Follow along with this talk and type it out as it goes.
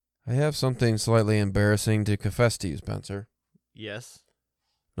I have something slightly embarrassing to confess to you, Spencer. Yes.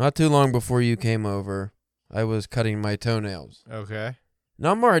 Not too long before you came over, I was cutting my toenails. Okay.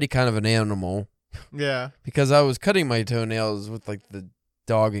 Now, I'm already kind of an animal Yeah. because I was cutting my toenails with like the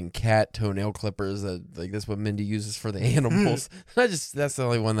dog and cat toenail clippers that like that's what Mindy uses for the animals. That's the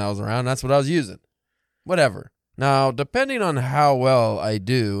only one that was around. That's what I was using. Whatever. Now, depending on how well I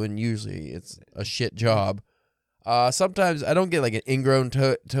do, and usually it's a shit job, sometimes I don't get like an ingrown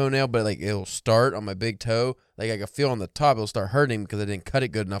toenail, but like it'll start on my big toe. Like I can feel on the top, it'll start hurting because I didn't cut it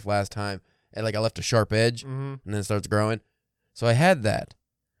good enough last time. And like I left a sharp edge and then it starts growing. So I had that.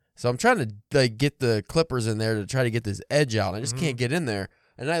 So I'm trying to like get the clippers in there to try to get this edge out. I just can't get in there.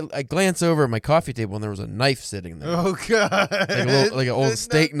 And I glance over at my coffee table and there was a knife sitting there. Oh, God. Like an old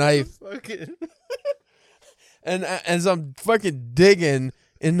steak knife. And as I'm fucking digging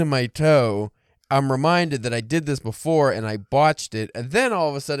into my toe, I'm reminded that I did this before and I botched it. And then all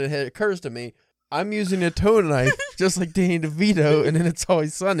of a sudden it occurs to me, I'm using a toe knife just like Danny DeVito and then It's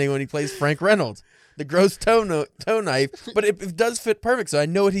Always Sunny when he plays Frank Reynolds. The gross toe knife, but it does fit perfect, so I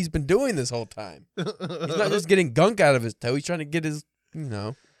know what he's been doing this whole time. He's not just getting gunk out of his toe. He's trying to get his,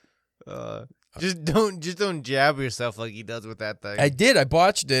 Just don't jab yourself like he does with that thing. I did. I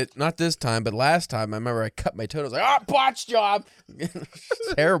botched it. Not this time, but last time. I remember I cut my toe. I was like, botch job.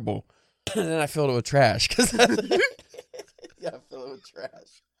 Terrible. And then I filled it with trash. I filled it with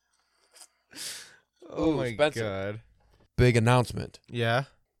trash. Oh, my Spencer. God. Big announcement. Yeah?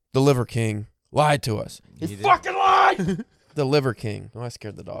 The Liver King lied to us. He fucking lied! The Liver King. Oh, I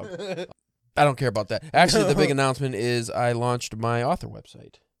scared the dog. I don't care about that. Actually, the big announcement is I launched my author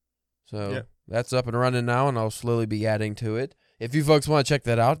website. So that's up and running now, and I'll slowly be adding to it. If you folks want to check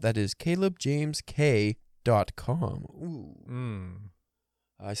that out, that is calebjamesk.com. Ooh.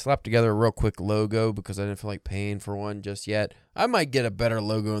 I slapped together a real quick logo because I didn't feel like paying for one just yet. I might get a better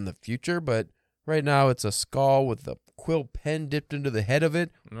logo in the future, but right now it's a skull with a quill pen dipped into the head of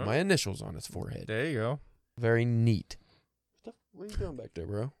it. My initials on its forehead. There you go. Very neat. What are you doing back there,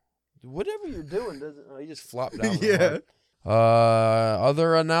 bro? Whatever you're doing doesn't. Oh, you just flopped down. Yeah.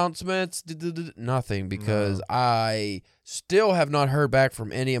 Other announcements? Nothing, because I still have not heard back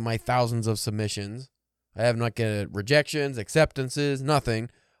from any of my thousands of submissions. I have not get rejections, acceptances, nothing.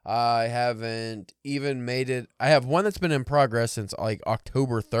 I haven't even made it. I have one that's been in progress since like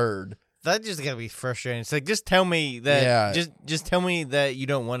October 3rd. That just gotta be frustrating. It's like, just tell me that. Yeah. Just tell me that you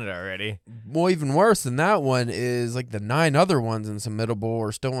don't want it already. Well, even worse than that one is like the 9 other ones in submittable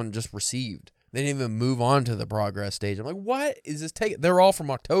are still in just received. They didn't even move on to the progress stage. I'm like, what is this taking? They're all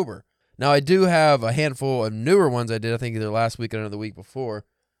from October. Now, I do have a handful of newer ones I did, I think either last week or the week before.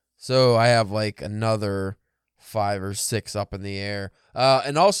 So I have like another 5 or 6 up in the air.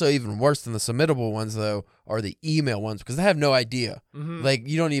 And also even worse than the submittable ones, though, are the email ones because they have no idea. Like,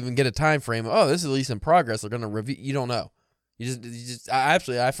 you don't even get a time frame. Oh, this is at least in progress. They're going to review. You don't know.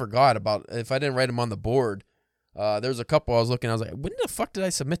 I forgot about, if I didn't write them on the board, there's a couple I was looking, I was like, when the fuck did I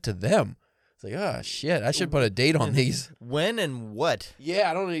submit to them? It's like, oh, shit, I should put a date on these. When and what? Yeah,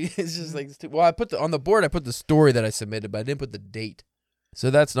 I don't know. It's just like, well, I put on the board, I put the story that I submitted, but I didn't put the date. So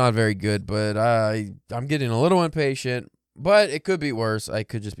that's not very good, but I'm getting a little impatient, but it could be worse. I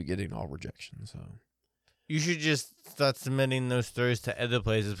could just be getting all rejections. So You should just start submitting those stories to other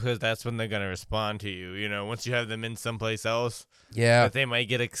places because that's when they're going to respond to you. You know, once you have them in someplace else, that they might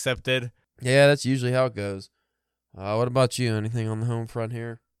get accepted. Yeah, that's usually how it goes. What about you? Anything on the home front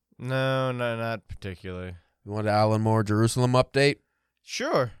here? No, not particularly. You want an Alan Moore Jerusalem update?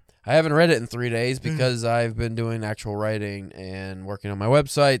 Sure. I haven't read it in 3 days because I've been doing actual writing and working on my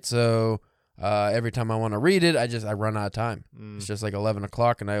website. So every time I want to read it, I run out of time. It's just like 11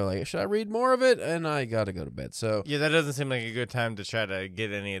 o'clock, and I like, should I read more of it? And I got to go to bed. So yeah, that doesn't seem like a good time to try to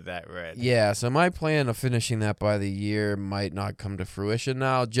get any of that read. Yeah, so my plan of finishing that by the year might not come to fruition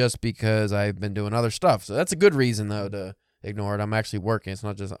now just because I've been doing other stuff. So that's a good reason, though, to ignore it. I'm actually working. It's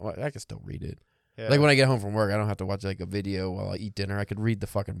not just, I can still read it. Yeah. Like when I get home from work, I don't have to watch like a video while I eat dinner. I could read the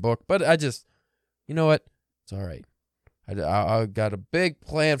fucking book. But I just, you know what? It's all right. I got a big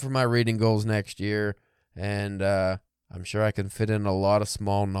plan for my reading goals next year, and I'm sure I can fit in a lot of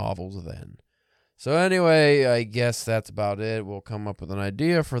small novels then. So anyway, I guess that's about it. We'll come up with an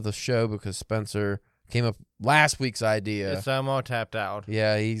idea for the show because Spencer came up last week's idea. Yes, I'm all tapped out.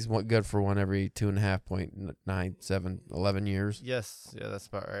 Yeah, he's good for one every 2.5.9711 years. Yes, yeah, that's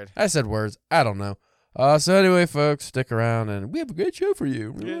about right. I said words. I don't know. So anyway, folks, stick around, and we have a great show for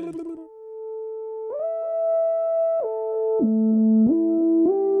you. Yeah.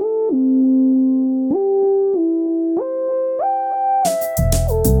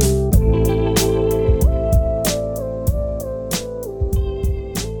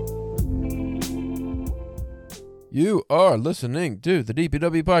 You are listening to the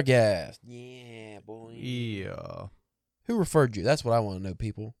DPW podcast. Yeah, boy. Yeah. Who referred you? That's what I want to know,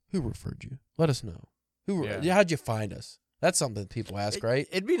 people. Who referred you? Let us know. How'd you find us? That's something people ask, right?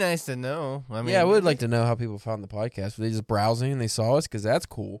 It'd be nice to know. I mean, I would like to know how people found the podcast. Were they just browsing and they saw us? Because that's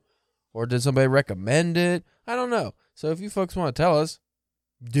cool. Or did somebody recommend it? I don't know. So if you folks want to tell us,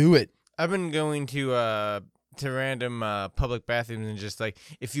 do it. I've been going to random public bathrooms and just like,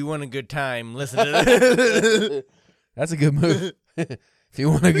 if you want a good time, listen to this. That's a good move. If you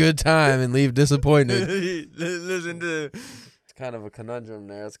want a good time and leave disappointed, listen to. It's kind of a conundrum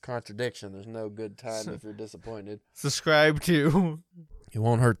there. It's a contradiction. There's no good time if you're disappointed. Subscribe to. It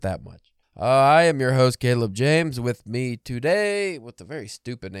won't hurt that much. I am your host, Caleb James. With me today, with a very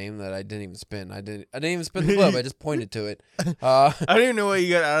stupid name that I didn't even spin. I didn't even spin the globe. I just pointed to it. I don't even know why you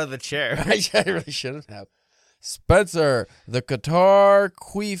got out of the chair. I really shouldn't have. Spencer, the Qatar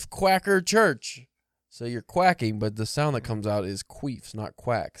Queef Quacker Church. So you're quacking, but the sound that comes out is queefs, not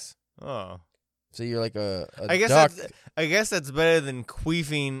quacks. Oh. So you're like a I guess duck. I guess that's better than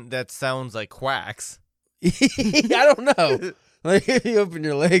queefing that sounds like quacks. I don't know. Like you open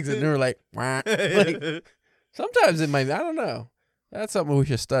your legs and they're like, wah. Like sometimes it might. I don't know. That's something we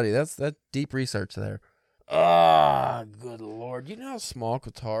should study. That's deep research there. Ah, good Lord. You know how small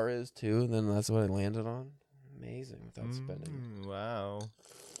Qatar is too, and then that's what I landed on. Amazing without spinning. Wow.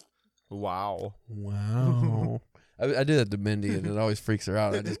 I do that to Mindy, and it always freaks her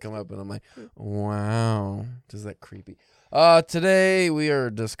out. I just come up and I'm like, wow. Just that creepy. Today we are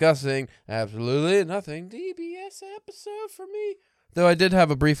discussing absolutely nothing DBS episode for me. Though I did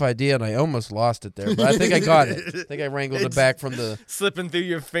have a brief idea, and I almost lost it there, but I think I got it. I think I wrangled it back from the... Slipping through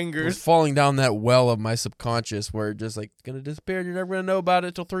your fingers. Falling down that well of my subconscious where it's just like, it's going to disappear, and you're never going to know about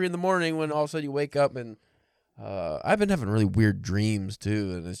it till 3 in the morning when all of a sudden you wake up and... I've been having really weird dreams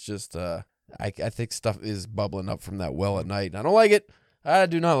too, and it's just I think stuff is bubbling up from that well at night. I don't like it. I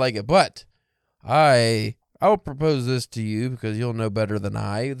do not like it, but I will propose this to you because you'll know better than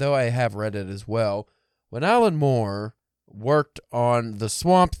I, though I have read it as well. When Alan Moore worked on the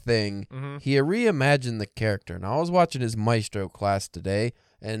Swamp Thing, he reimagined the character. Now I was watching his Maestro class today,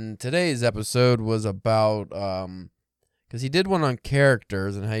 and today's episode was about because he did one on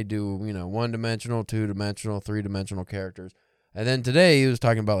characters and how you do, 1-dimensional, 2-dimensional, 3-dimensional characters. And then today he was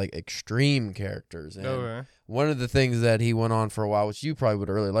talking about like extreme characters. And one of the things that he went on for a while, which you probably would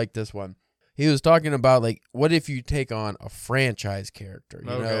really like this one, he was talking about like, what if you take on a franchise character,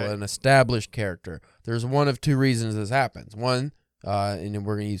 an established character? There's one of two reasons this happens. One, and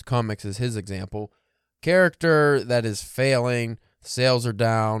we're going to use comics as his example, character that is failing, sales are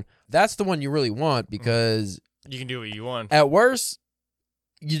down. That's the one you really want because... You can do what you want. At worst,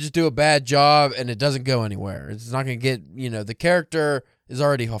 you just do a bad job and it doesn't go anywhere. It's not going to get, the character is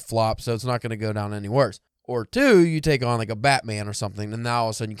already a flop, so it's not going to go down any worse. Or two, you take on like a Batman or something, and now all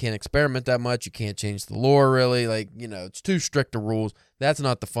of a sudden you can't experiment that much. You can't change the lore really. Like, it's too strict of rules. That's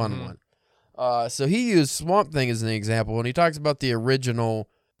not the fun one. So he used Swamp Thing as an example, and he talks about the original,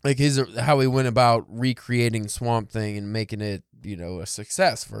 like how he went about recreating Swamp Thing and making it, a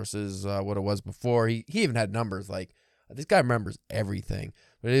success versus what it was before. He even had numbers like, this guy remembers everything,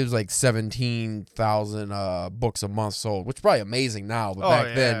 but it was like 17,000 books a month sold, which is probably amazing now, but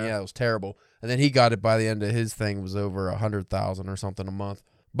back then, it was terrible. And then he got it by the end of his thing was over 100,000 or something a month.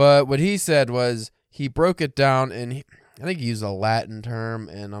 But what he said was he broke it down, and I think he used a Latin term,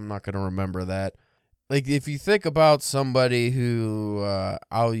 and I'm not going to remember that. Like, if you think about somebody who,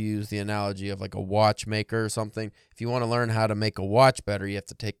 I'll use the analogy of like a watchmaker or something. If you want to learn how to make a watch better, you have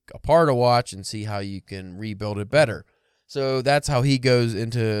to take apart a watch and see how you can rebuild it better. So that's how he goes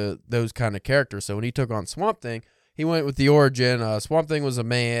into those kind of characters. So when he took on Swamp Thing, he went with the origin. Swamp Thing was a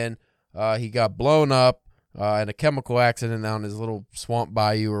man. He got blown up in a chemical accident down his little swamp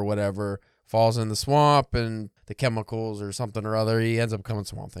bayou or whatever. Falls in the swamp and the chemicals or something or other. He ends up becoming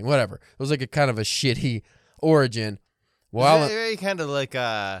Swamp Thing. Whatever. It was like a kind of a shitty origin. Well, very kind of like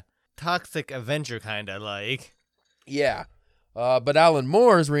a Toxic Avenger kind of like. Yeah. But Alan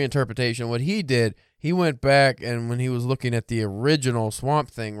Moore's reinterpretation, what he did, he went back and when he was looking at the original Swamp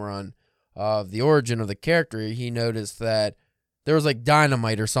Thing run of the origin of the character, he noticed that there was like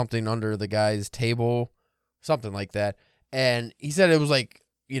dynamite or something under the guy's table, something like that. And he said it was like,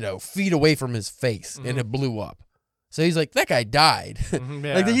 feet away from his face, and it blew up. So he's like, that guy died.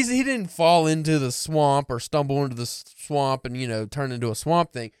 Yeah. Like he didn't fall into the swamp or stumble into the swamp and, turn into a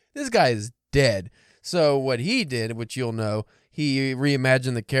Swamp Thing. This guy is dead. So what he did, which you'll know, he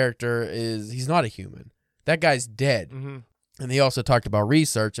reimagined the character he's not a human. That guy's dead. And he also talked about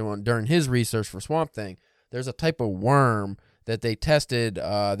research, and during his research for Swamp Thing, there's a type of worm that they tested.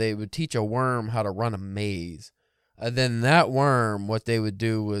 They would teach a worm how to run a maze. And then that worm, what they would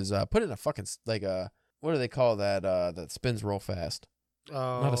do was put it in a fucking like a what do they call that that spins real fast?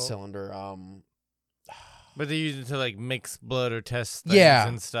 Not a cylinder. But they use it to like mix blood or test things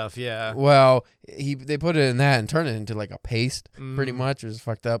and stuff. Yeah. Well, they put it in that and turned it into like a paste, pretty much. It was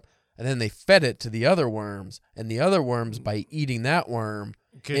fucked up. And then they fed it to the other worms, and the other worms, by eating that worm,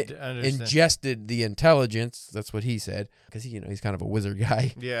 ingested the intelligence. That's what he said, because he's kind of a wizard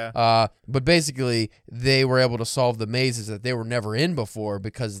guy. Yeah. But basically, they were able to solve the mazes that they were never in before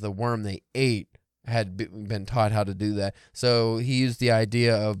because the worm they ate had been taught how to do that. So he used the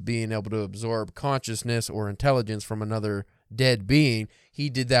idea of being able to absorb consciousness or intelligence from another dead being.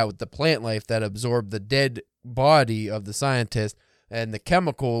 He did that with the plant life that absorbed the dead body of the scientist. And the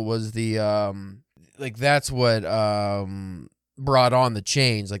chemical was the that's what brought on the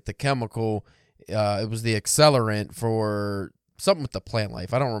change. Like the chemical, it was the accelerant for something with the plant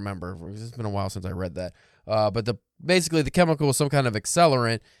life. I don't remember. It's been a while since I read that. But basically the chemical was some kind of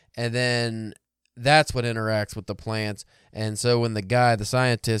accelerant, and then that's what interacts with the plants. And so when the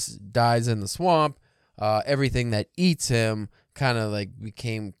scientist, dies in the swamp, everything that eats him kind of like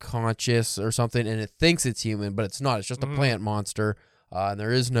became conscious or something, and it thinks it's human, but it's not. It's just a plant monster, and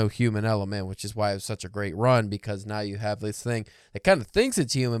there is no human element, which is why it was such a great run, because now you have this thing that kind of thinks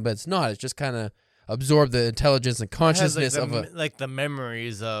it's human, but it's not. It's just kind of absorbed the intelligence and consciousness of the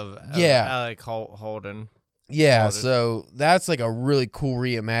memories of Alec Holden. Yeah, so that's like a really cool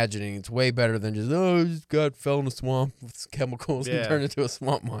reimagining. It's way better than just, this guy fell in a swamp with chemicals and turned into a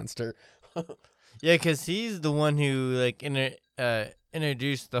swamp monster. Yeah, because he's the one who like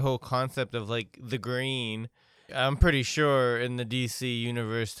introduced the whole concept of like the green. I'm pretty sure in the DC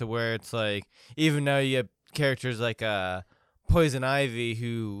universe, to where it's like, even now you have characters like Poison Ivy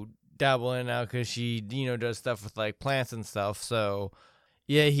who dabble in now because she does stuff with like plants and stuff. So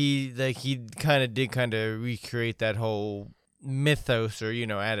yeah, he kind of recreate that whole mythos, or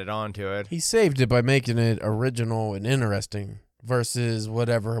added on to it. He saved it by making it original and interesting. Versus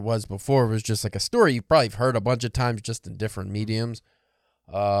whatever it was before, it was just like a story you probably heard a bunch of times, just in different mediums.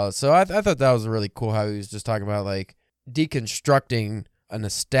 So I thought that was really cool how he was just talking about like deconstructing an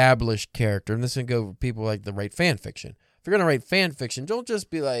established character. And this can go for people like that write fan fiction. If you're gonna write fan fiction, don't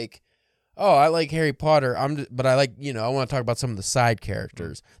just be like, oh, I like Harry Potter, but I like, I want to talk about some of the side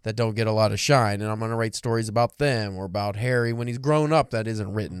characters that don't get a lot of shine, and I'm gonna write stories about them, or about Harry when he's grown up that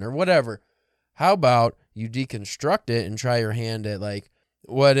isn't written, or whatever. How about you deconstruct it and try your hand at like,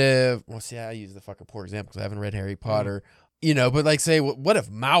 what if? Well, see, I use the fucking poor example because I haven't read Harry Potter, but like, say, what if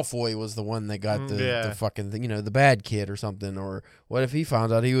Malfoy was the one that got the fucking thing, the bad kid or something, or what if he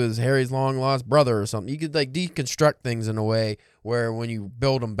found out he was Harry's long lost brother or something? You could like deconstruct things in a way where when you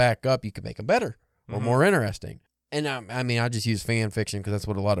build them back up, you could make them better or more interesting. And I just use fan fiction because that's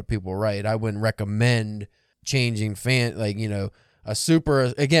what a lot of people write. I wouldn't recommend changing a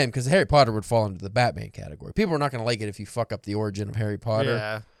super, again, because Harry Potter would fall into the Batman category. People are not going to like it if you fuck up the origin of Harry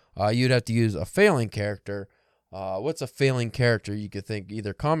Potter. Yeah. You'd have to use a failing character. What's a failing character you could think,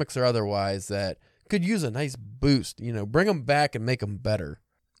 either comics or otherwise, that could use a nice boost? Bring them back and make them better.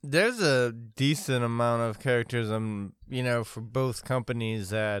 There's a decent amount of characters, for both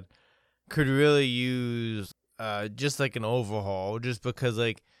companies that could really use just like an overhaul, just because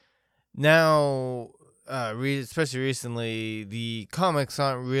like now... especially recently, the comics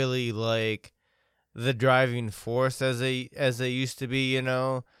aren't really like the driving force as they used to be.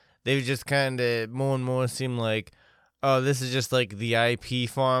 They've just kind of more and more seem like, oh, this is just like the IP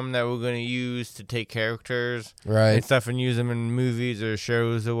farm that we're going to use to take characters and stuff and use them in movies or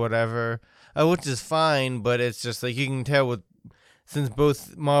shows or whatever, which is fine. But it's just like, you can tell since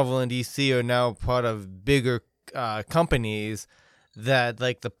both Marvel and DC are now part of bigger companies, that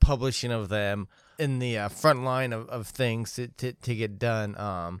like the publishing of them in the front line of things to get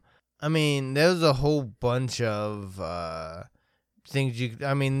done. There's a whole bunch of things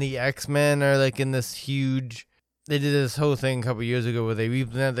the X-Men are like in this huge. They did this whole thing a couple years ago where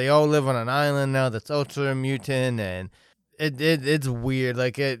they all live on an island now that's ultra mutant, and it's weird.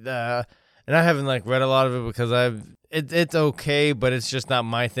 Like and I haven't like read a lot of it because it's okay, but it's just not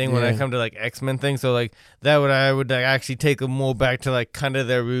my thing when I come to like X-Men things. So like I would like, actually take them more back to like kind of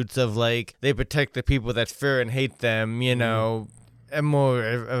their roots of like they protect the people that fear and hate them, and more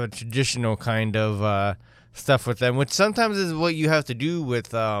of a traditional kind of stuff with them, which sometimes is what you have to do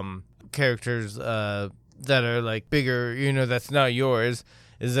with characters that are like bigger, that's not yours.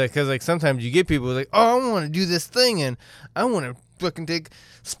 Is that because like sometimes you get people like, oh, I want to do this thing and I want to fucking take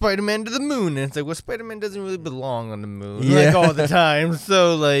Spider-Man to the moon, and it's like, well, Spider-Man doesn't really belong on the moon like all the time,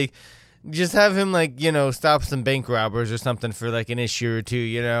 so like just have him like stop some bank robbers or something for like an issue or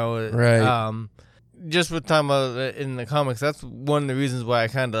two, right? just with talking about in the comics, that's one of the reasons why I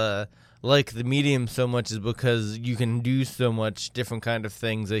kind of like the medium so much, is because you can do so much different kind of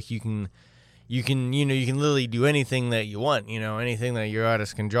things. Like you can literally do anything that you want, anything that your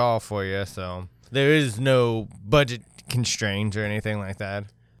artist can draw for you. So there is no budget constraints or anything like that.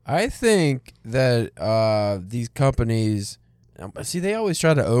 I think that these companies, see, they always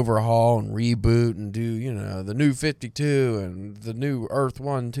try to overhaul and reboot and do, the new 52 and the new Earth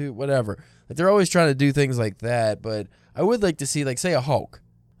 1, 2, whatever. Like, they're always trying to do things like that, but I would like to see, like, say, a Hulk.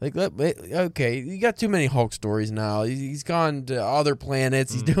 Like, okay, you got too many Hulk stories now. He's gone to other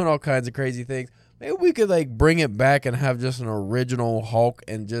planets. He's doing all kinds of crazy things. Maybe we could, like, bring it back and have just an original Hulk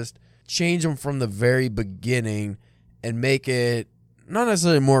and just change him from the very beginning and make it not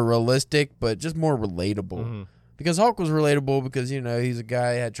necessarily more realistic, but just more relatable. Mm-hmm. Because Hulk was relatable because, he's a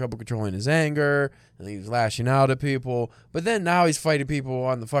guy who had trouble controlling his anger, and he was lashing out at people. But then now he's fighting people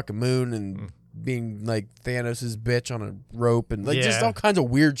on the fucking moon and being, like, Thanos' bitch on a rope and, like, just all kinds of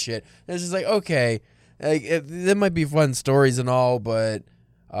weird shit. And it's just like, okay, like, there might be fun stories and all, but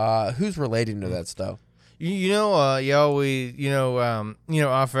who's relating to that stuff? You always,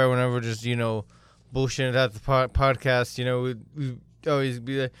 off air whenever we're just, bullshitting at the podcast, we always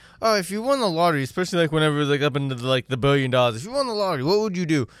be like, oh, if you won the lottery, especially like whenever it's like up into like the $1 billion, if you won the lottery, what would you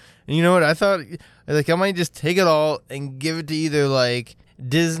do? And you know what? I thought like I might just take it all and give it to either like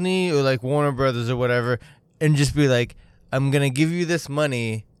Disney or like Warner Brothers or whatever, and just be like, I'm gonna give you this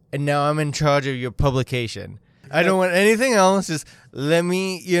money, and now I'm in charge of your publication. I don't want anything else. Just let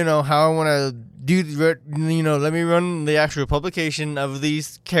me, how I want to do, let me run the actual publication of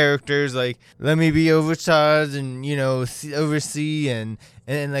these characters. Like, let me be overcharged and, oversee and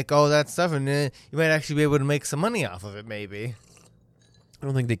like all that stuff. And then you might actually be able to make some money off of it, maybe. I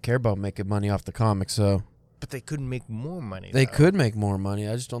don't think they care about making money off the comics, so. But they could make more money. They could make more money.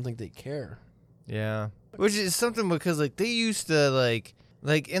 I just don't think they care. Yeah. Which is something because, like, they used to, like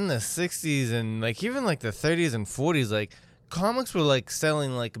in the 60s and like even like the 30s and 40s, like comics were like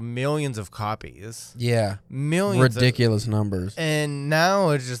selling like millions of copies. Yeah. Millions. Ridiculous numbers. And now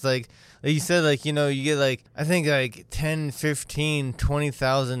it's just like you said, like, you get like, I think like 10, 15,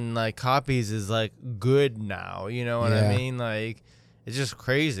 20,000 like copies is like good now. You know what I mean? Like, it's just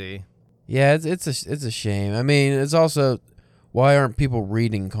crazy. Yeah, it's a shame. I mean, it's also, why aren't people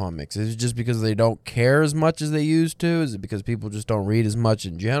reading comics? Is it just because they don't care as much as they used to? Is it because people just don't read as much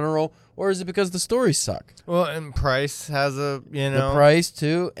in general? Or is it because the stories suck? Well, and price has a, The price,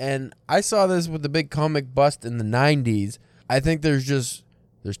 too. And I saw this with the big comic bust in the 90s. I think there's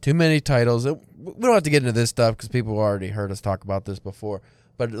too many titles. We don't have to get into this stuff because people already heard us talk about this before.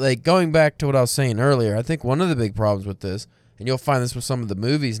 But, like, going back to what I was saying earlier, I think one of the big problems with this, and you'll find this with some of the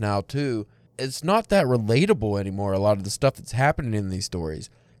movies now, too, it's not that relatable anymore, a lot of the stuff that's happening in these stories.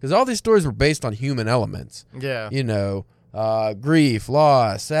 Because all these stories were based on human elements. Yeah. Grief,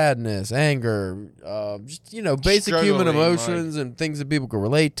 loss, sadness, anger, just, basic human emotions and things that people can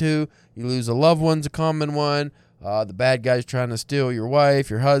relate to. You lose a loved one's a common one. The bad guy's trying to steal your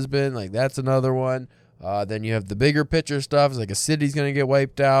wife, your husband, like that's another one. Then you have the bigger picture stuff. It's like a city's going to get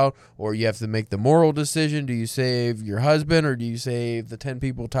wiped out, or you have to make the moral decision. Do you save your husband, or do you save the 10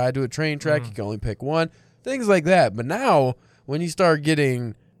 people tied to a train track? You can only pick one. Things like that. But now, when you start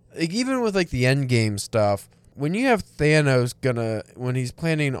getting, like, even with like the Endgame stuff, when you have Thanos when he's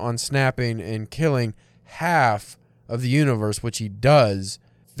planning on snapping and killing half of the universe, which he does,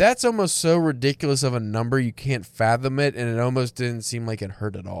 that's almost so ridiculous of a number you can't fathom it, and it almost didn't seem like it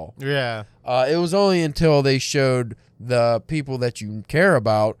hurt at all. Yeah. It was only until they showed the people that you care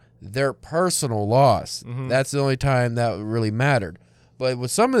about their personal loss. Mm-hmm. That's the only time that really mattered. But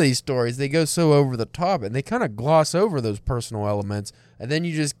with some of these stories, they go so over the top, and they kind of gloss over those personal elements, and then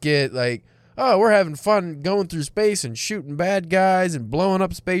you just get like, oh, we're having fun going through space and shooting bad guys and blowing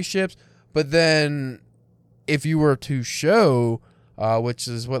up spaceships. But then if you were to show... which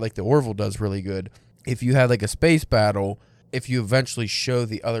is what like the Orville does really good. If you had like a space battle, if you eventually show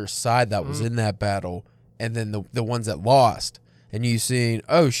the other side that was in that battle, and then the ones that lost, and you seen,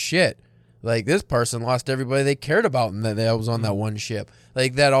 oh shit, like this person lost everybody they cared about and that was on that one ship.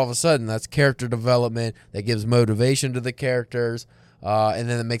 Like that, all of a sudden, that's character development that gives motivation to the characters, and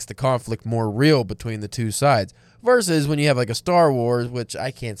then it makes the conflict more real between the two sides. Versus when you have like a Star Wars, which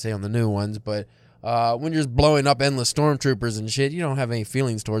I can't say on the new ones, but when you're just blowing up endless stormtroopers and shit, you don't have any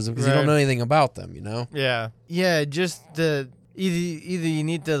feelings towards them because you don't know anything about them, Yeah. Yeah, just either you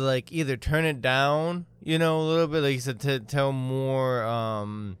need to like either turn it down, a little bit, like you said, to tell more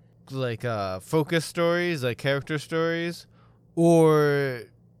focus stories, like character stories, or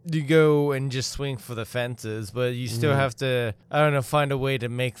you go and just swing for the fences, but you still have to, I don't know, find a way to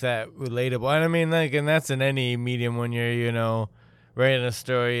make that relatable. And I mean, like, and that's in any medium when you're, writing a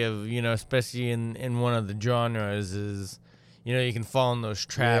story of, especially in one of the genres is, you can fall in those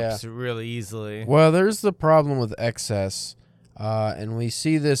traps really easily. Well, there's the problem with excess, and we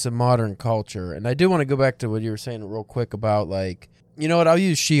see this in modern culture. And I do want to go back to what you were saying real quick about, like, you know what, I'll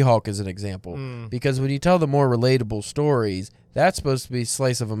use She-Hulk as an example. Because when you tell the more relatable stories, that's supposed to be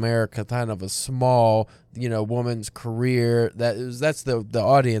slice of America, kind of a small, woman's career. That's the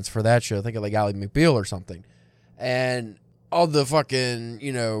audience for that show. Think of like Ally McBeal or something. And all the fucking,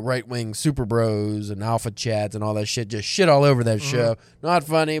 right-wing super bros and alpha chads and all that shit just shit all over that show. Not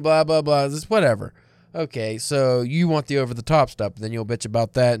funny, blah, blah, blah, just whatever. Okay, so you want the over-the-top stuff, then you'll bitch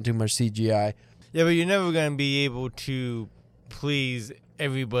about that and too much CGI. Yeah, but you're never going to be able to please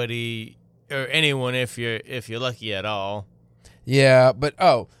everybody or anyone if you're lucky at all. Yeah, but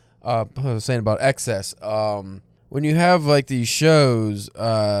I was saying about excess. When you have like these shows,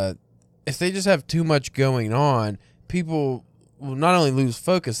 if they just have too much going on, people will not only lose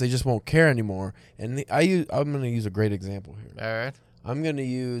focus, they just won't care anymore. And I'm going to use a great example here. All right. I'm going to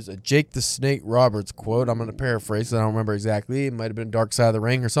use a Jake the Snake Roberts quote. I'm going to paraphrase. I don't remember exactly. It might have been Dark Side of the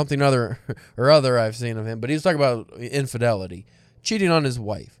Ring or something other I've seen of him. But he was talking about infidelity, cheating on his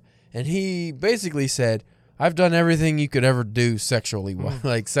wife. And he basically said, I've done everything you could ever do sexually,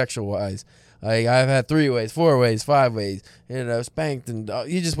 like sexual-wise. Like, I've had 3 ways, 4 ways, 5 ways, spanked, and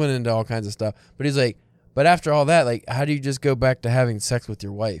he just went into all kinds of stuff. But he's like, but after all that, like, how do you just go back to having sex with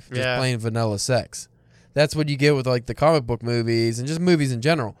your wife? Just plain vanilla sex. That's what you get with, like, the comic book movies and just movies in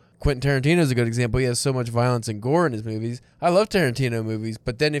general. Quentin Tarantino is a good example. He has so much violence and gore in his movies. I love Tarantino movies,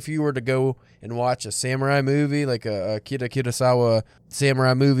 but then if you were to go and watch a samurai movie, like a Akira Kurosawa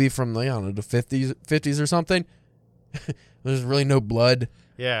samurai movie from, I don't know, the 50s or something, there's really no blood.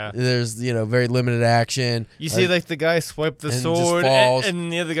 Yeah. There's, very limited action. You see, like, the guy swipe the sword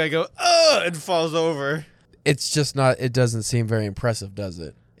and the other guy go, and falls over. It's just not, it doesn't seem very impressive, does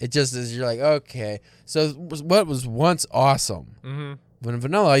it? It just is, you're like, okay. So what was once awesome, when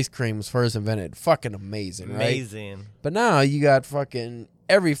vanilla ice cream was first invented, fucking amazing, right? Amazing. But now you got fucking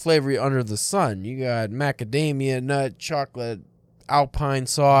every flavor under the sun. You got macadamia nut, chocolate, alpine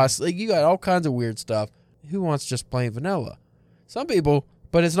sauce. Like, you got all kinds of weird stuff. Who wants just plain vanilla? Some people,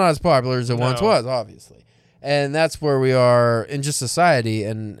 but it's not as popular as it once was, obviously. And that's where we are in just society,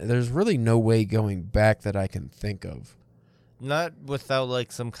 and there's really no way going back that I can think of. Not without,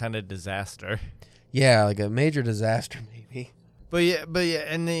 like, some kind of disaster. Yeah, like a major disaster, maybe. But yeah,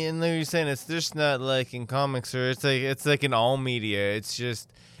 and like you're saying, it's just not like in comics, or it's like in all media. It's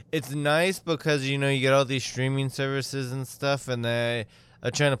just, it's nice because, you get all these streaming services and stuff, and they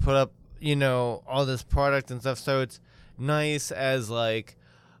are trying to put up, all this product and stuff. So it's nice as like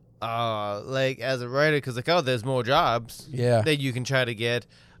as a writer, because there's more jobs that you can try to get,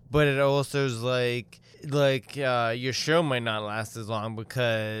 but it also is like your show might not last as long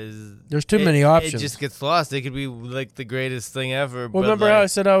because there's too many options. It just gets lost. It could be like the greatest thing ever. Well, remember how I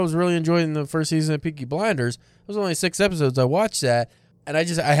said I was really enjoying the first season of Peaky Blinders? It was only 6 episodes. I watched that, and I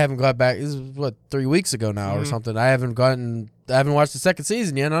haven't got back. This is 3 weeks ago now or something. I haven't watched the second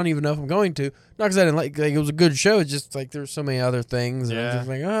season yet. I don't even know if I'm going to. Not because I didn't like it was a good show. It's just like there's so many other things. And I'm just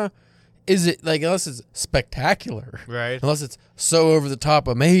like, is it like, unless it's spectacular, right? Unless it's so over the top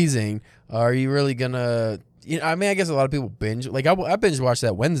amazing, are you really gonna? I mean, I guess a lot of people binge. Like I binge watched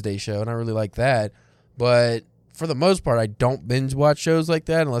that Wednesday show, and I really like that. But for the most part, I don't binge watch shows like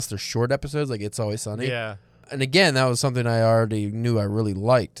that unless they're short episodes, like It's Always Sunny. Yeah. And again, that was something I already knew I really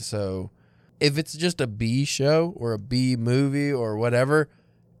liked. So if it's just a B show or a B movie or whatever,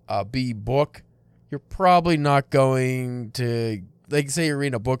 a B book, you're probably not going to, like, say you're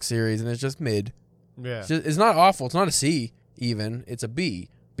reading a book series and it's just mid. Yeah. It's not awful. It's not a C even. It's a B.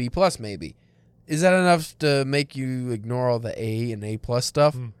 B plus maybe. Is that enough to make you ignore all the A and A plus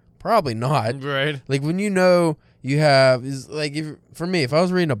stuff? Probably not. Right. Like when you have, for me, if I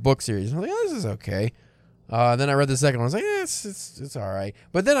was reading a book series, I'm like, this is okay. Then I read the second one. I was like, it's all right.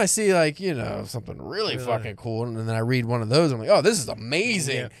 But then I see something really fucking cool, and then I read one of those. I'm like, oh, this is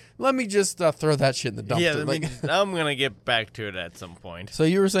amazing. Yeah. Let me just throw that shit in the dumpster. Yeah, I'm gonna get back to it at some point. So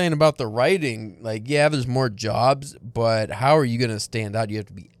you were saying about the writing, there's more jobs, but how are you gonna stand out? You have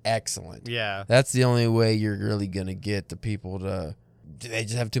to be excellent. Yeah, that's the only way you're really gonna get the people to. They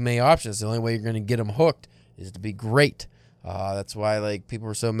just have too many options. The only way you're gonna get them hooked is to be great. That's why people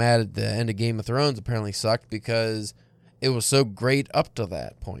were so mad at the end of Game of Thrones. Apparently sucked because it was so great up to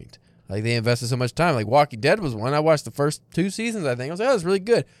that point. Like, they invested so much time. Like, Walking Dead was one. I watched the first 2 seasons, I think. I was like, oh, it's really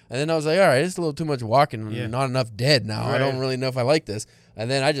good. And then I was like, all right, it's a little too much walking. Yeah. Not enough dead now. I Right. don't really know if I like this.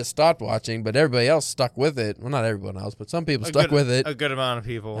 And then I just stopped watching, but everybody else stuck with it. Well, not everyone else, but some people stuck with it. A good amount of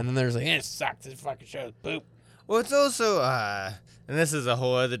people. And then there's like, it sucks. This fucking show's poop. Well, it's also, and this is a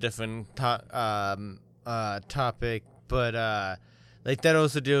whole other different topic, but like that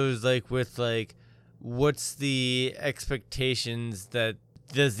also deals like with like what's the expectations that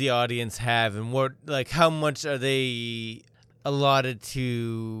does the audience have, and what like how much are they allotted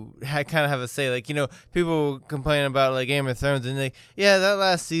to kind of have a say. Like, you know, people complain about like Game of Thrones and like, yeah, that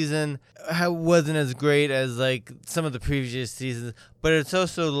last season wasn't as great as like some of the previous seasons, but it's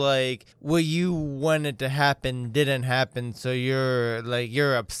also like what you wanted to happen didn't happen, so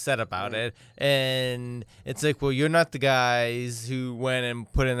you're upset about it. And it's like, well, you're not the guys who went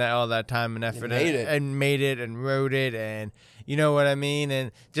and put in all that time and effort and made it and wrote it, and you know what I mean?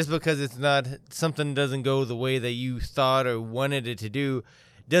 And just because it's not, something doesn't go the way that you thought or wanted it to do,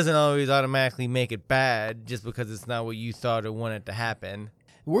 doesn't always automatically make it bad just because it's not what you thought or wanted to happen.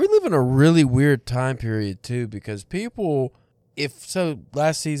 We live in a really weird time period, too, because people,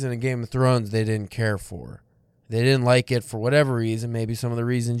 last season of Game of Thrones, they didn't care for. They didn't like it for whatever reason, maybe some of the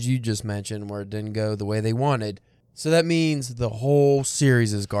reasons you just mentioned where it didn't go the way they wanted. So that means the whole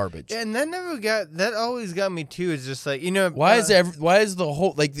series is garbage. Yeah, and that always got me too. It's just like, you know, why is the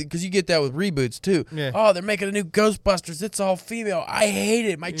whole, like, because you get that with reboots too. Yeah. Oh, they're making a new Ghostbusters. It's all female. I hate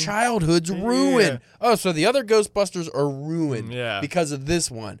it. My childhood's ruined. Yeah. Oh, so the other Ghostbusters are ruined because of this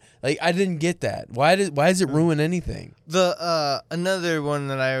one. Like, I didn't get that. Why does it ruin anything? The another one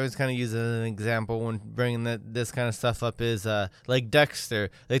that I always kind of use as an example when bringing this kind of stuff up is like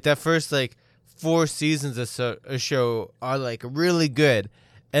Dexter. Like that first like 4 seasons of a show are like really good,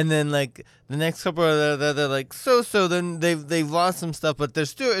 and then like the next couple of they're like so. Then they've lost some stuff, but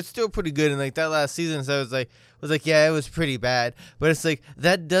it's still pretty good. And like that last season, so was like yeah, it was pretty bad, but it's like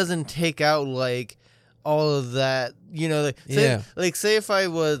that doesn't take out like all of that, you know. Like say if I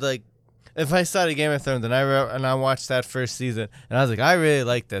started Game of Thrones and I watched that first season and I was like, I really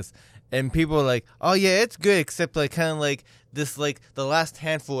like this, and people were like, oh yeah, it's good, except like kind of like this, like the last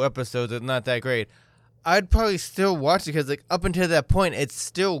handful of episodes are not that great, I'd probably still watch it because like up until that point it's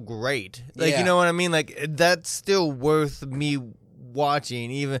still great. Like, you know what I mean? Like that's still worth me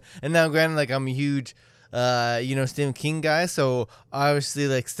watching even. And now granted, like I'm a huge Stephen King guy, so obviously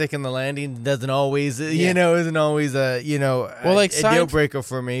like sticking the landing doesn't always isn't always a deal breaker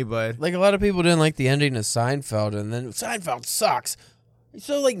for me. But like a lot of people didn't like the ending of Seinfeld, and then Seinfeld sucks.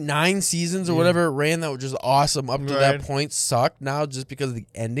 So like 9 seasons or whatever it ran that were just awesome up to that point sucked. Now just because the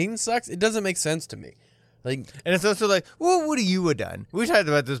ending sucks, it doesn't make sense to me. Like, and it's also like, well, what you have done? We talked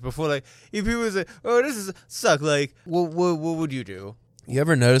about this before. Like, if people say, "Oh, this is suck," like, what would you do? You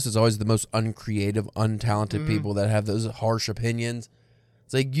ever notice it's always the most uncreative, untalented people that have those harsh opinions?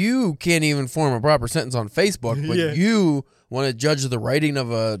 It's like you can't even form a proper sentence on Facebook, but you want to judge the writing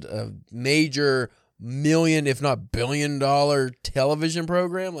of a major million, if not billion-dollar television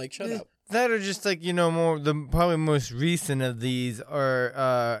program. Like, shut up. That are just like, you know, probably most recent of these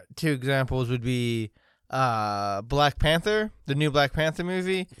are 2 examples would be Black Panther, the new Black Panther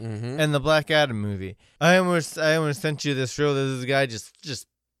movie, and the Black Adam movie. I almost sent you this reel. There's this guy just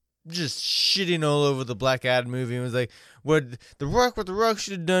shitting all over the Black Adam movie and was like, what The Rock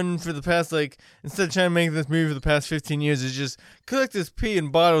should have done for the past, like, instead of trying to make this movie for the past 15 years, is just collect this pee in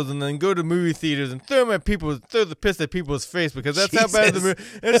bottles and then go to movie theaters and throw the piss at people's face, because that's how bad the movie.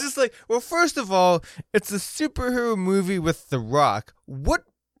 And it's just like, well, first of all, it's a superhero movie with The Rock. What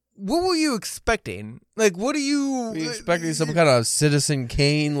were you expecting? Like, what are you expecting? Some kind of Citizen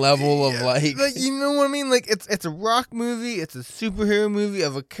Kane level of like, you know what I mean? Like, it's a Rock movie. It's a superhero movie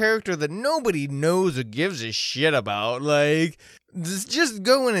of a character that nobody knows or gives a shit about. Like, just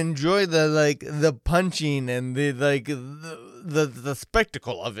go and enjoy the punching and the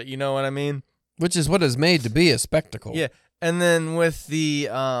spectacle of it. You know what I mean? Which is what is made to be a spectacle. Yeah, and then with the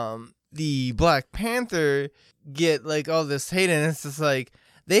Black Panther get like all this hate, and it's just like,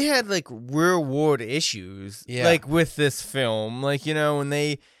 they had like real world issues, like with this film, like, you know, when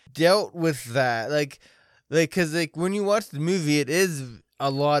they dealt with that, like, cause like when you watch the movie, it is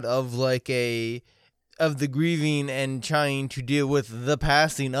a lot of like of the grieving and trying to deal with the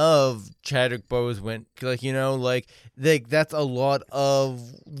passing of Chadwick Boseman, like, you know, like that's a lot of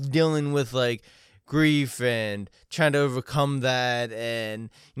dealing with like grief and trying to overcome that, and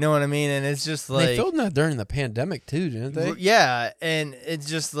you know what I mean. And it's just like, they filmed that during the pandemic too, didn't they? Yeah, and it's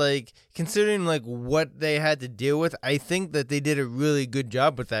just like, considering like what they had to deal with, I think that they did a really good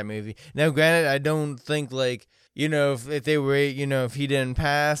job with that movie. Now, granted, I don't think like if they were, if he didn't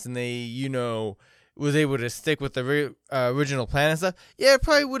pass and they, was able to stick with the original plan and stuff, yeah, it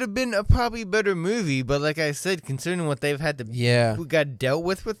probably would have been a probably better movie. But like I said, considering what they've had to, who got dealt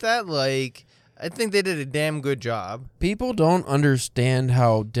with that, like, I think they did a damn good job. People don't understand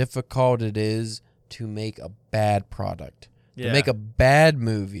how difficult it is to make a bad product. Yeah. To make a bad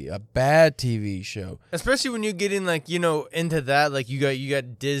movie, a bad TV show. Especially when you're getting like, into that, like you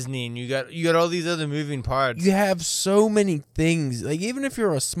got Disney and you got all these other moving parts. You have so many things. Like even if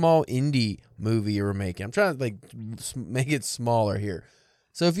you're a small indie movie you were making, I'm trying to like make it smaller here.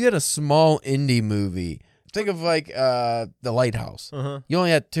 So if you had a small indie movie, think of like The Lighthouse. You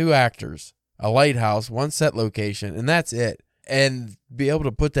only had 2 actors, a lighthouse, 1 set location, and that's it. And be able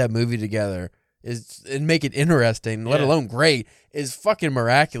to put that movie together and make it interesting, let alone great, is fucking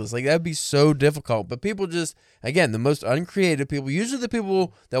miraculous. Like that'd be so difficult. But people just, again, the most uncreative people, usually the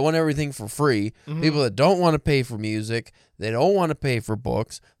people that want everything for free, people that don't want to pay for music, they don't want to pay for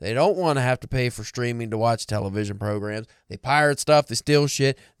books, they don't want to have to pay for streaming to watch television programs, they pirate stuff, they steal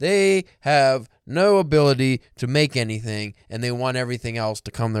shit, they have no ability to make anything, and they want everything else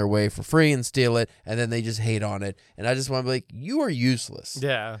to come their way for free and steal it, and then they just hate on it. And I just want to be like, you are useless.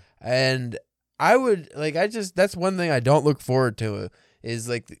 Yeah. And I would, like, that's one thing I don't look forward to is,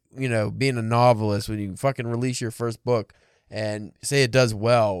 like, being a novelist when you fucking release your first book and say it does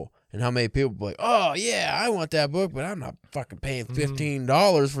well, and how many people be like, oh, yeah, I want that book, but I'm not fucking paying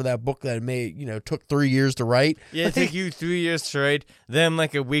 $15 for that book that took 3 years to write. Yeah, it took you 3 years to write, then,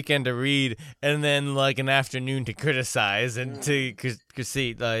 like, a weekend to read, and then, like, an afternoon to criticize and to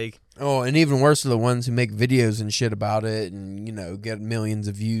concede, like. Oh, and even worse are the ones who make videos and shit about it and, get millions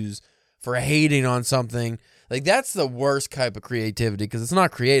of views for hating on something. Like, that's the worst type of creativity because it's not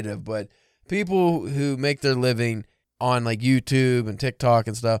creative, but people who make their living on, like, YouTube and TikTok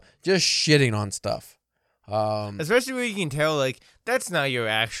and stuff, just shitting on stuff. Especially when you can tell, like, that's not your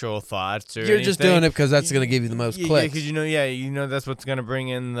actual thoughts or You're anything. just doing it because that's going to give you the most clicks. Yeah, because that's what's going to bring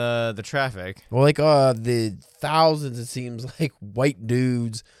in the traffic. Well, like, the thousands, it seems like, white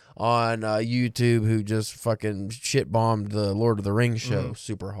dudes on YouTube who just fucking shit-bombed the Lord of the Rings show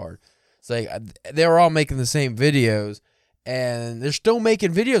super hard. It's like they were all making the same videos, and they're still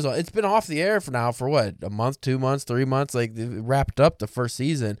making videos. It's been off the air for what, a month, 2 months, 3 months? Like, they wrapped up the first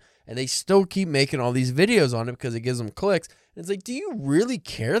season, and they still keep making all these videos on it because it gives them clicks. And it's like, do you really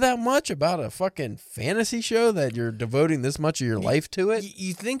care that much about a fucking fantasy show that you're devoting this much of your life to it?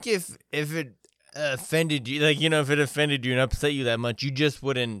 You think if it offended you, like, if it offended you and upset you that much, you just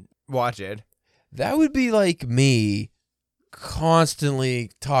wouldn't watch it? That would be like me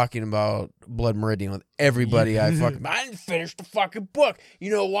constantly talking about Blood Meridian with everybody I didn't finish the fucking book.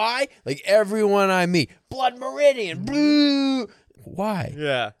 You know why? Like, everyone I meet, Blood Meridian, blue. Why?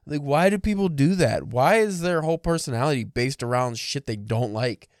 Yeah. Like, why do people do that? Why is their whole personality based around shit they don't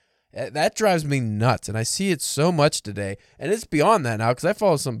like? That drives me nuts, and I see it so much today. And it's beyond that now, because I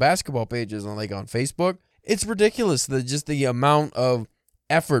follow some basketball pages on Facebook. It's ridiculous, just the amount of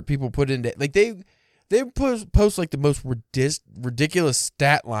effort people put into, like, they post like the most ridiculous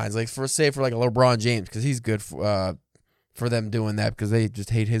stat lines, like for like a LeBron James, because he's good for them doing that because they just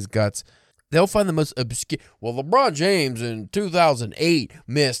hate his guts. They'll find the most obscure. Well, LeBron James in 2008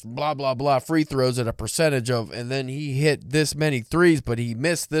 missed blah blah blah free throws at a percentage of, and then he hit this many threes, but he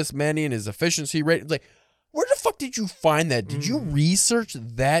missed this many, and his efficiency rate. Like, where the fuck did you find that? Did you research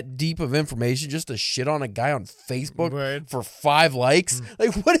that deep of information just to shit on a guy on Facebook for 5 likes?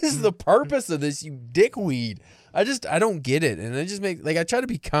 Like, what is the purpose of this, you dickweed? I don't get it. And it just makes, like, I try to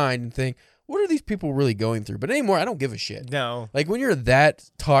be kind and think, what are these people really going through? But anymore, I don't give a shit. No. Like, when you're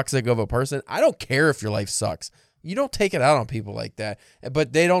that toxic of a person, I don't care if your life sucks. You don't take it out on people like that.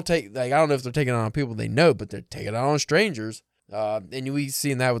 But they don't take, like, I don't know if they're taking it out on people they know, but they're taking it out on strangers. And we've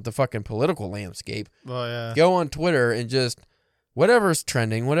seen that with the fucking political landscape. Oh, yeah. Go on Twitter and just, whatever's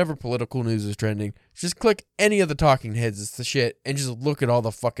trending, whatever political news is trending, just click any of the talking heads, it's the shit, and just look at all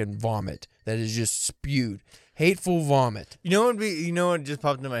the fucking vomit that is just spewed. Hateful vomit. You know what just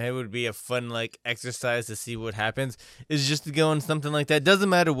popped into my head would be a fun, like, exercise to see what happens, is just to go on something like that. Doesn't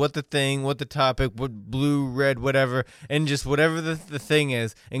matter what the thing, what the topic, what blue, red, whatever, and just whatever the thing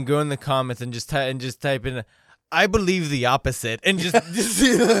is, and go in the comments and just type in, I believe the opposite, and just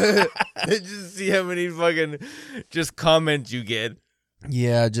see how many fucking just comments you get.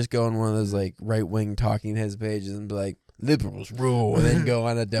 Yeah, just go on one of those, like, right-wing talking heads pages and be like, liberals rule, and then go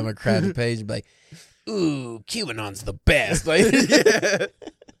on a Democratic page and be like, ooh, QAnon's the best. Like,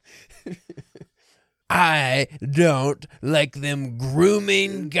 I don't like them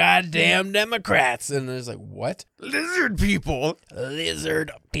grooming goddamn Democrats. And it's like, what? Lizard people.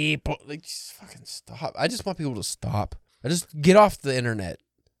 Lizard people. Like, just fucking stop. I just want people to stop. I just get off the internet.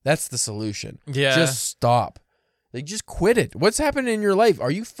 That's the solution. Yeah. Just stop. Like, just quit it. What's happening in your life?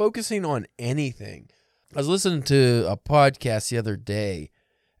 Are you focusing on anything? I was listening to a podcast the other day,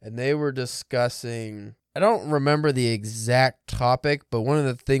 and they were discussing, I don't remember the exact topic, but one of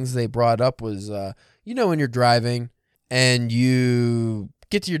the things they brought up was, when you're driving and you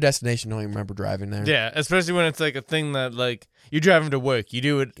get to your destination, don't even remember driving there. Yeah, especially when it's like a thing that like you're driving to work. You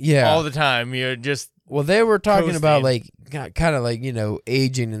do it all the time. You're just Well, they were talking about coasting. like kind of like,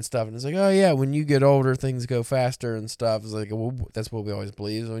 aging and stuff. And it's like, oh yeah, when you get older, things go faster and stuff. It's like, well, that's what we always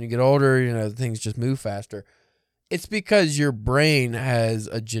believe. When you get older, things just move faster. It's because your brain has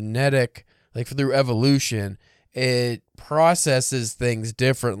a genetic, like through evolution, it processes things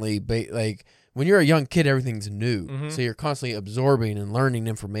differently. Like when you're a young kid, everything's new. Mm-hmm. So you're constantly absorbing and learning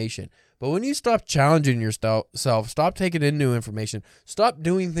information. But when you stop challenging yourself, stop taking in new information, stop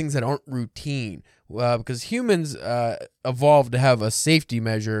doing things that aren't routine. Because humans evolved to have a safety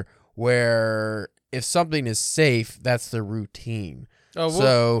measure where if something is safe, that's the routine. Oh, well,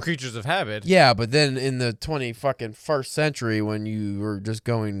 So- creatures of habit. Yeah, but then in the 21st century, when you were just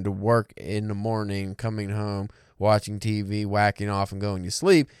going to work in the morning, coming home, watching TV, whacking off, and going to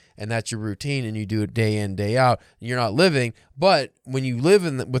sleep, and that's your routine, and you do it day in, day out, you're not living. But when you live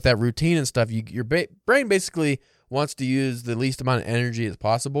with that routine and stuff, your brain basically wants to use the least amount of energy as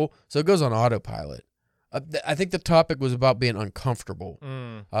possible, so it goes on autopilot. I think the topic was about being uncomfortable.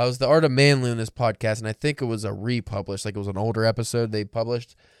 It was the Art of Manliness podcast, and I think it was a republished, like it was an older episode they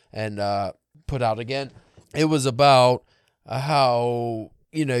published and put out again. It was about how,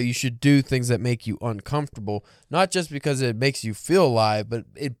 you should do things that make you uncomfortable, not just because it makes you feel alive, but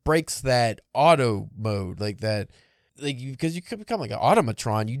it breaks that auto mode, because you could become like an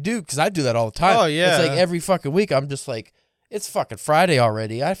automatron. You do, because I do that all the time. Oh, yeah. It's like every fucking week, I'm just like, it's fucking Friday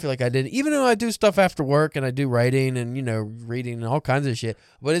already. I feel like I did, even though I do stuff after work and I do writing and, reading and all kinds of shit.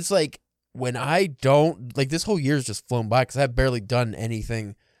 But it's like when I don't, like this whole year's just flown by because I've barely done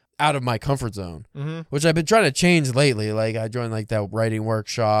anything out of my comfort zone, which I've been trying to change lately. Like I joined like that writing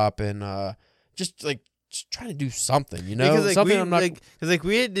workshop and just trying to do something, Because like something we I'm not. because like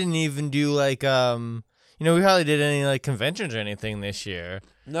we didn't even do like we hardly did any like conventions or anything this year.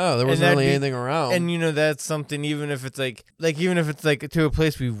 No, there wasn't that'd really be- anything around. And that's something. Even if it's like to a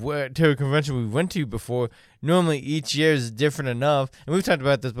place to a convention we went to before. Normally each year is different enough, and we've talked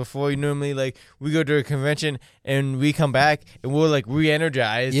about this before. Normally, like we go to a convention and we come back and we're like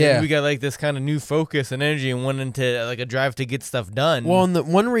re-energized. Yeah. And we got like this kind of new focus and energy and wanting to like a drive to get stuff done. Well, and the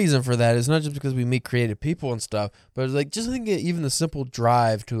one reason for that is not just because we meet creative people and stuff, but it's like just think of even the simple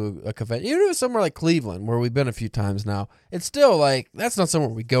drive to a convention, even if it's somewhere like Cleveland, where we've been a few times now, it's still like that's not somewhere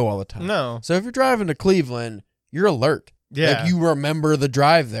we go all the time. no, So if you're driving to Cleveland, you're alert. yeah, Like you remember the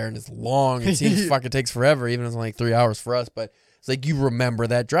drive there, and it's long. It seems fucking takes forever, even if it's only like 3 hours for us. But it's like you remember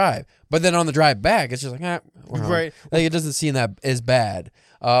that drive. But then on the drive back, it's just like, we're home. Right. Like it doesn't seem that as bad.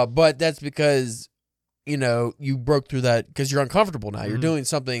 But that's because you broke through that because you're uncomfortable now. You're doing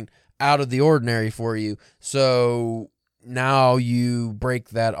something out of the ordinary for you. So now you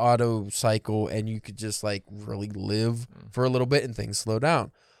break that auto cycle, and you could just like really live for a little bit, and things slow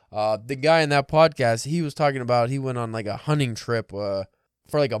down. The guy in that podcast, he was talking about he went on like a hunting trip for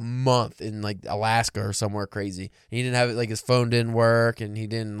like a month in like Alaska or somewhere crazy. He didn't have it, like his phone didn't work, and he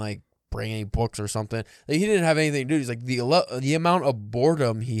didn't like bring any books or something. Like, he didn't have anything to do. He's like the amount of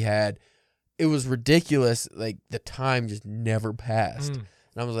boredom he had, it was ridiculous. Like the time just never passed. And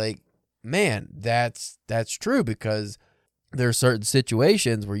I was like, man, that's true, because there are certain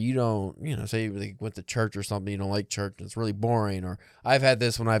situations where you don't, say you like went to church or something, you don't like church, and it's really boring. Or I've had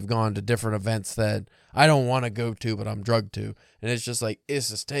this when I've gone to different events that I don't want to go to, but I'm drugged to. And it's just like, it's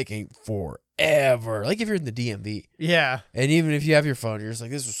just taking forever. Like if you're in the DMV. yeah. And even if you have your phone, you're just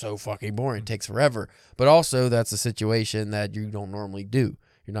like, this is so fucking boring. It takes forever. But also that's a situation that you don't normally do.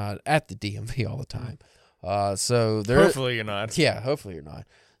 You're not at the DMV all the time. So there. Hopefully you're not. Yeah, hopefully you're not.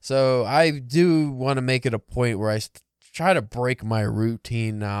 So I do want to make it a point where I try to break my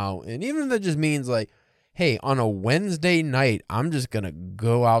routine now. And even if that just means like, hey, on a Wednesday night, I'm just going to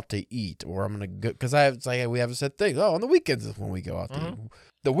go out to eat, or I'm going to go, because we have a set thing. Oh, on the weekends is when we go out to eat.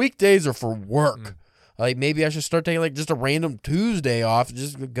 The weekdays are for work. Like maybe I should start taking like just a random Tuesday off,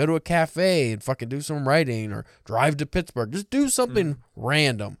 just go to a cafe and fucking do some writing, or drive to Pittsburgh. Just do something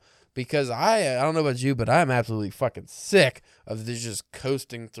random. Because I don't know about you, but I'm absolutely fucking sick of this just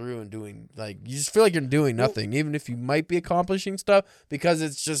coasting through and doing, like, you just feel like you're doing nothing, even if you might be accomplishing stuff, because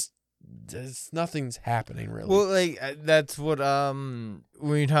it's just nothing's happening really. Well, like that's what when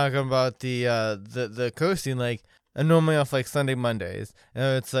you're talking about the coasting, like I'm normally off like Sunday, Mondays,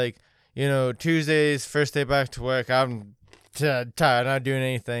 and it's like Tuesdays, first day back to work, I'm tired, not doing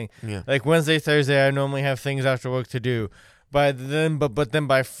anything. Yeah. Like Wednesday, Thursday, I normally have things after work to do. But then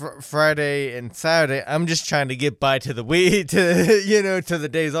by Friday and Saturday, I'm just trying to get by to the week, to the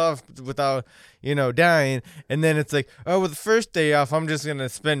days off without dying. And then it's like, oh, with the first day off, I'm just gonna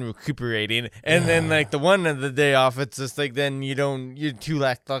spend recuperating. And then like the one of the day off, it's just like then you're too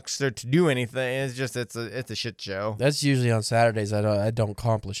lackluster to do anything. It's just it's a shit show. That's usually on Saturdays. I don't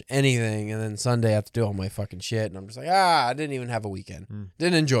accomplish anything, and then Sunday I have to do all my fucking shit, and I'm just like, I didn't even have a weekend.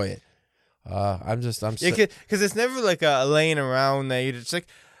 Didn't enjoy it. Because it's never like a laying around that you're just like,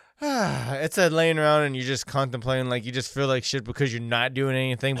 it's a laying around and you're just contemplating, like you just feel like shit because you're not doing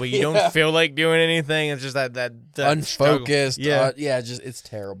anything, but you don't feel like doing anything. It's just that unfocused. Struggle. Just it's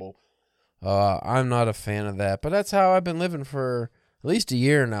terrible. I'm not a fan of that, but that's how I've been living for at least a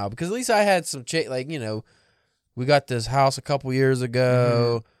year now. Because at least I had some we got this house a couple years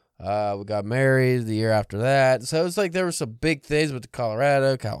ago. Mm-hmm. We got married the year after that. So it's like there were some big things with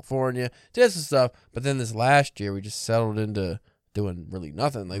Colorado, California, did some stuff. But then this last year, we just settled into doing really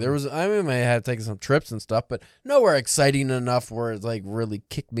nothing. Like I may have taken some trips and stuff, but nowhere exciting enough where it's like really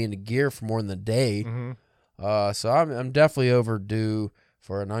kicked me into gear for more than a day. Mm-hmm. So I'm definitely overdue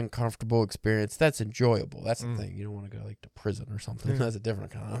for an uncomfortable experience that's enjoyable. That's the thing. You don't want to go like to prison or something. That's a different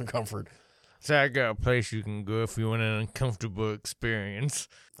kind of uncomfort. So I got a place you can go if you want an uncomfortable experience.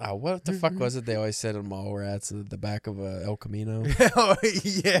 What the fuck was it they always said in Mallrats at the back of El Camino? Oh,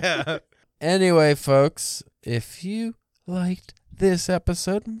 yeah. Anyway, folks, if you liked this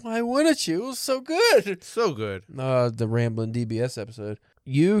episode, why wouldn't you? It was so good. So good. The Ramblin' DBS episode.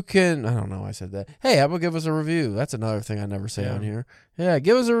 You can, I don't know why I said that. Hey, how about give us a review? That's another thing I never say on here. Yeah,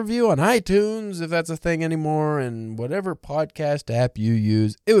 give us a review on iTunes if that's a thing anymore, and whatever podcast app you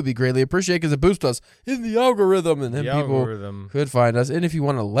use. It would be greatly appreciated because it boosts us in the algorithm, and then people could find us. And if you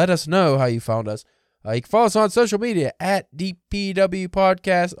want to let us know how you found us, you can follow us on social media at DPW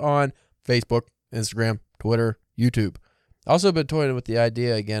Podcast on Facebook, Instagram, Twitter, YouTube. Also been toying with the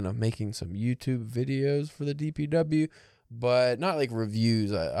idea again of making some YouTube videos for the DPW. But not like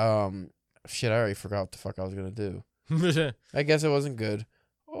reviews. I already forgot what the fuck I was going to do. I guess it wasn't good.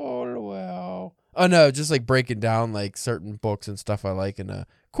 Oh, well. Oh, no, just like breaking down like certain books and stuff I like in a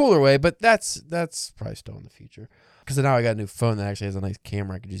cooler way. But that's probably still in the future. Because now I got a new phone that actually has a nice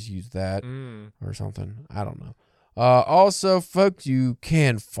camera. I could just use that or something. I don't know. Also, folks, you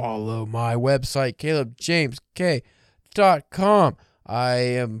can follow my website, CalebJamesK.com. I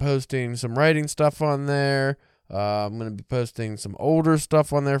am posting some writing stuff on there. I'm going to be posting some older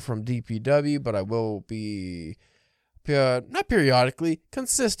stuff on there from DPW, but I will be, not periodically,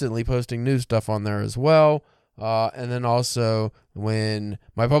 consistently posting new stuff on there as well. And then also, when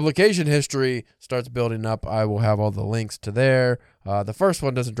my publication history starts building up, I will have all the links to there. The first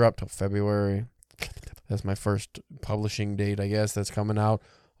one doesn't drop till February. That's my first publishing date, I guess, that's coming out.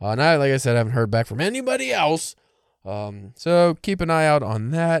 And like I said, I haven't heard back from anybody else. So keep an eye out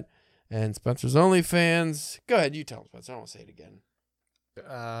on that. And Spencer's OnlyFans. Go ahead, you tell him, Spencer. I don't want to say it again.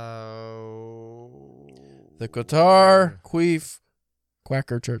 The Qatar Queef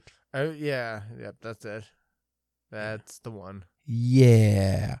Quacker Church. Oh, yeah. Yep, that's it. That's the one.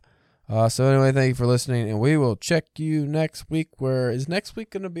 Yeah. So anyway, thank you for listening, and we will check you next week. Is next week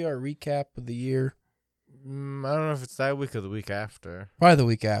going to be our recap of the year? I don't know if it's that week or the week after. Probably the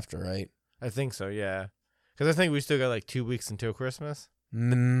week after, right? I think so, yeah. Because I think we still got like 2 weeks until Christmas.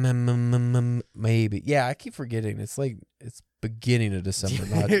 Maybe. Yeah, I keep forgetting. It's like it's beginning of December,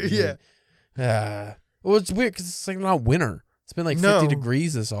 not yeah. Well, it's weird because it's like not winter. It's been like 50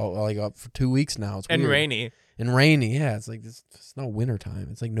 degrees this up for 2 weeks now. It's and weird. rainy. And rainy. Yeah, it's like it's not winter time.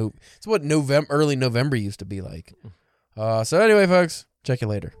 It's like it's what early November used to be like. So anyway, folks, check you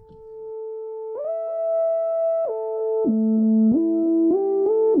later.